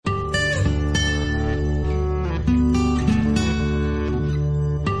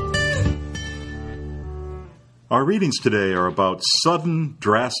Our readings today are about sudden,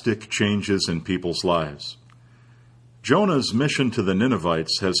 drastic changes in people's lives. Jonah's mission to the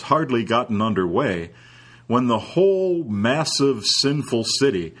Ninevites has hardly gotten underway when the whole massive, sinful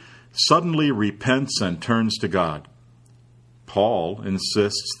city suddenly repents and turns to God. Paul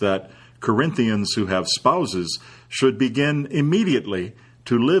insists that Corinthians who have spouses should begin immediately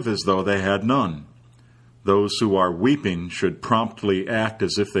to live as though they had none. Those who are weeping should promptly act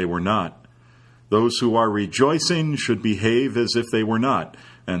as if they were not. Those who are rejoicing should behave as if they were not,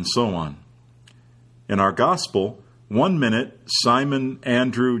 and so on. In our gospel, 1 minute Simon,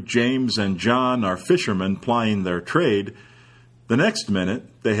 Andrew, James, and John are fishermen plying their trade. The next minute,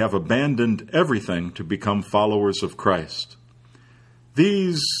 they have abandoned everything to become followers of Christ.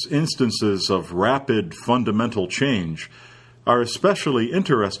 These instances of rapid fundamental change are especially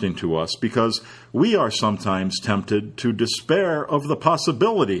interesting to us because we are sometimes tempted to despair of the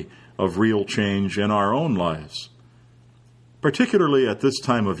possibility of real change in our own lives. Particularly at this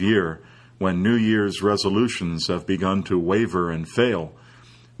time of year, when New Year's resolutions have begun to waver and fail,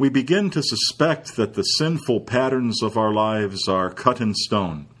 we begin to suspect that the sinful patterns of our lives are cut in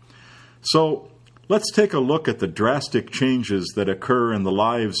stone. So, let's take a look at the drastic changes that occur in the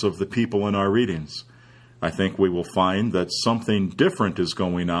lives of the people in our readings. I think we will find that something different is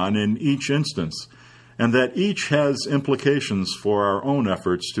going on in each instance, and that each has implications for our own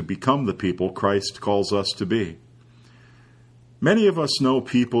efforts to become the people Christ calls us to be. Many of us know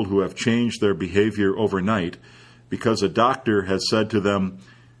people who have changed their behavior overnight because a doctor has said to them,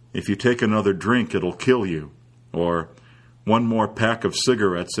 "If you take another drink, it'll kill you," or "One more pack of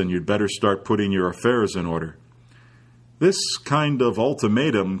cigarettes and you'd better start putting your affairs in order." This kind of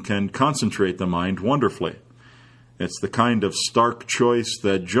ultimatum can concentrate the mind wonderfully. It's the kind of stark choice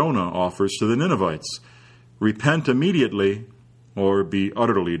that Jonah offers to the Ninevites: repent immediately or be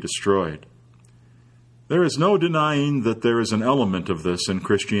utterly destroyed. There is no denying that there is an element of this in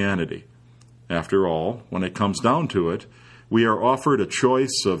Christianity. After all, when it comes down to it, we are offered a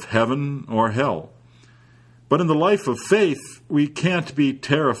choice of heaven or hell. But in the life of faith, we can't be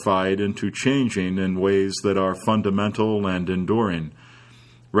terrified into changing in ways that are fundamental and enduring.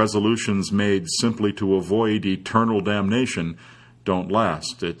 Resolutions made simply to avoid eternal damnation don't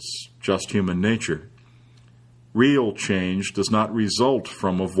last. It's just human nature. Real change does not result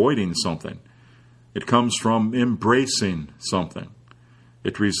from avoiding something. It comes from embracing something.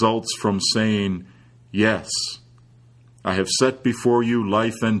 It results from saying, "Yes, I have set before you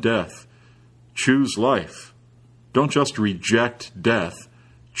life and death. Choose life. Don't just reject death.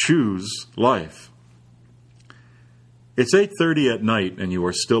 Choose life." It's 8:30 at night and you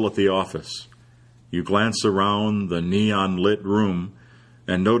are still at the office. You glance around the neon-lit room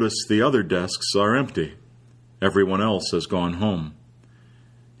and notice the other desks are empty. Everyone else has gone home.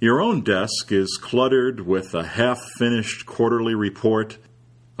 Your own desk is cluttered with a half-finished quarterly report,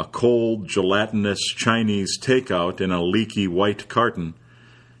 a cold, gelatinous Chinese takeout in a leaky white carton,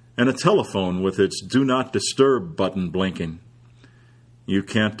 and a telephone with its Do Not Disturb button blinking. You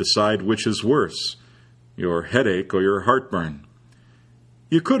can't decide which is worse, your headache or your heartburn.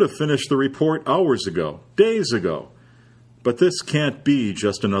 You could have finished the report hours ago, days ago, but this can't be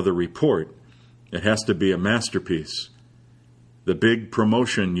just another report. It has to be a masterpiece. The big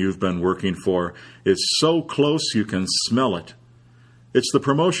promotion you've been working for is so close you can smell it. It's the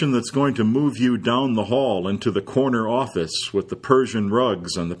promotion that's going to move you down the hall into the corner office with the Persian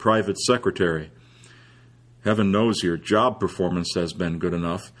rugs and the private secretary. Heaven knows your job performance has been good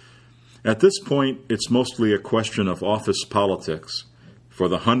enough. At this point, it's mostly a question of office politics. For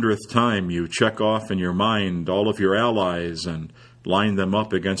the 100th time, you check off in your mind all of your allies and line them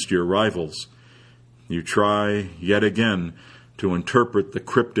up against your rivals. You try, yet again, to interpret the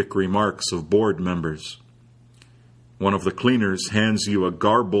cryptic remarks of board members. One of the cleaners hands you a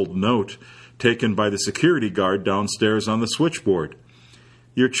garbled note taken by the security guard downstairs on the switchboard.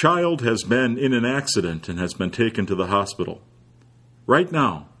 Your child has been in an accident and has been taken to the hospital. Right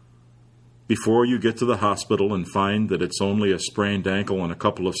now, before you get to the hospital and find that it's only a sprained ankle and a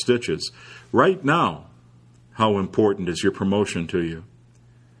couple of stitches, right now, how important is your promotion to you?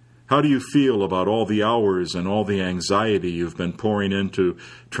 How do you feel about all the hours and all the anxiety you've been pouring into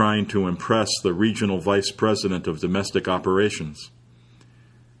trying to impress the regional vice president of domestic operations?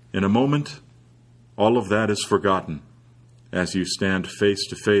 In a moment, all of that is forgotten as you stand face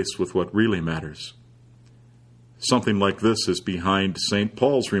to face with what really matters. Something like this is behind St.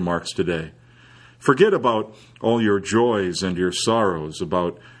 Paul's remarks today. Forget about all your joys and your sorrows,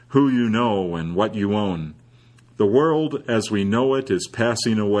 about who you know and what you own. The world as we know it is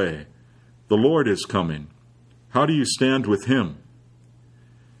passing away. The Lord is coming. How do you stand with Him?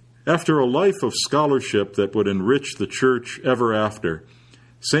 After a life of scholarship that would enrich the church ever after,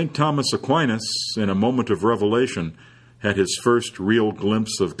 St. Thomas Aquinas, in a moment of revelation, had his first real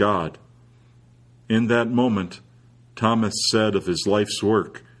glimpse of God. In that moment, Thomas said of his life's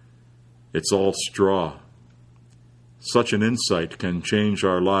work, "It's all straw." Such an insight can change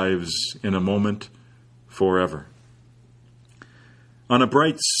our lives in a moment, forever. On a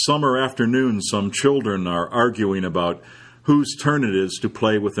bright summer afternoon, some children are arguing about whose turn it is to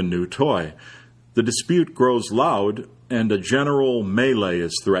play with a new toy. The dispute grows loud, and a general melee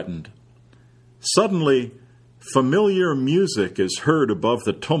is threatened. Suddenly, familiar music is heard above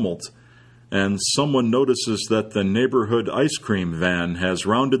the tumult, and someone notices that the neighborhood ice cream van has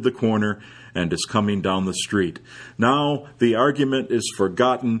rounded the corner and is coming down the street. Now the argument is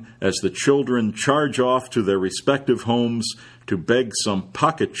forgotten as the children charge off to their respective homes to beg some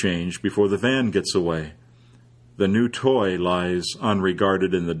pocket change before the van gets away. The new toy lies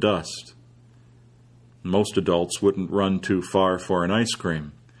unregarded in the dust. Most adults wouldn't run too far for an ice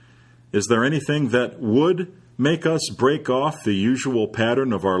cream. Is there anything that would make us break off the usual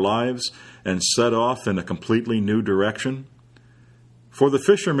pattern of our lives and set off in a completely new direction? For the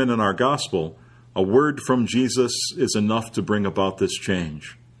fishermen in our gospel, a word from Jesus is enough to bring about this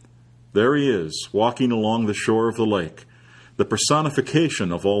change. There he is, walking along the shore of the lake, the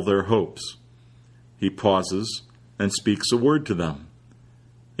personification of all their hopes. He pauses and speaks a word to them.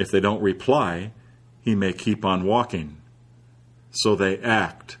 If they don't reply, he may keep on walking. So they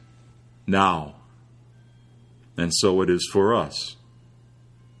act now. And so it is for us.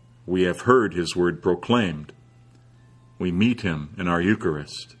 We have heard his word proclaimed. We meet him in our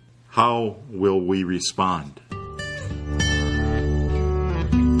Eucharist. How will we respond?